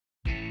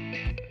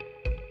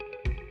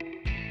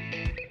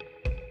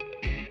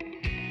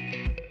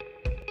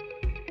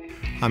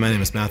Hi, my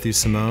name is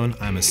Simone.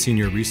 I'm a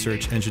senior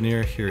research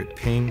engineer here at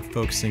Ping,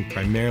 focusing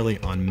primarily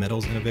on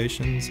metals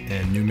innovations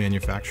and new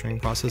manufacturing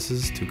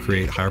processes to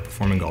create higher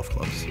performing golf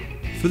clubs.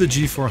 For the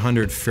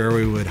G400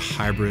 fairway wood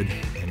hybrid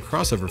and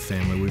crossover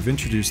family, we've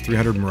introduced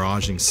 300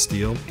 miraging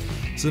steel.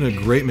 This is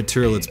a great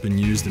material that's been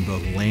used in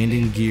both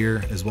landing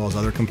gear as well as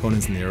other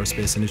components in the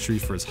aerospace industry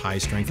for its high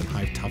strength and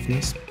high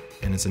toughness.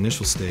 In its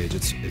initial stage,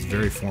 it's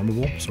very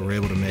formable, so we're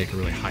able to make a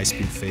really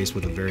high-speed face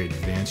with a very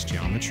advanced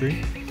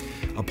geometry.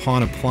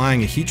 Upon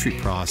applying a heat treat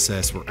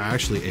process, we're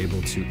actually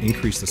able to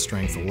increase the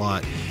strength a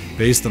lot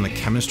based on the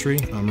chemistry.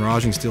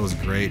 Miraging steel is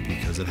great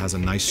because it has a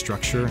nice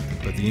structure,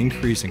 but the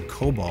increase in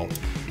cobalt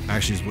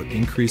actually is what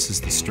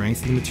increases the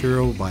strength of the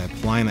material. By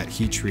applying that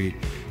heat treat,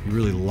 you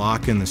really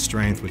lock in the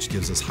strength, which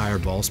gives us higher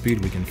ball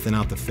speed. We can thin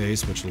out the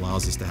face, which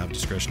allows us to have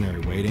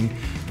discretionary weighting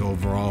to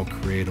overall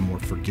create a more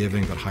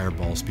forgiving but higher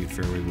ball speed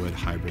fairway wood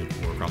hybrid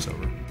or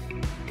crossover.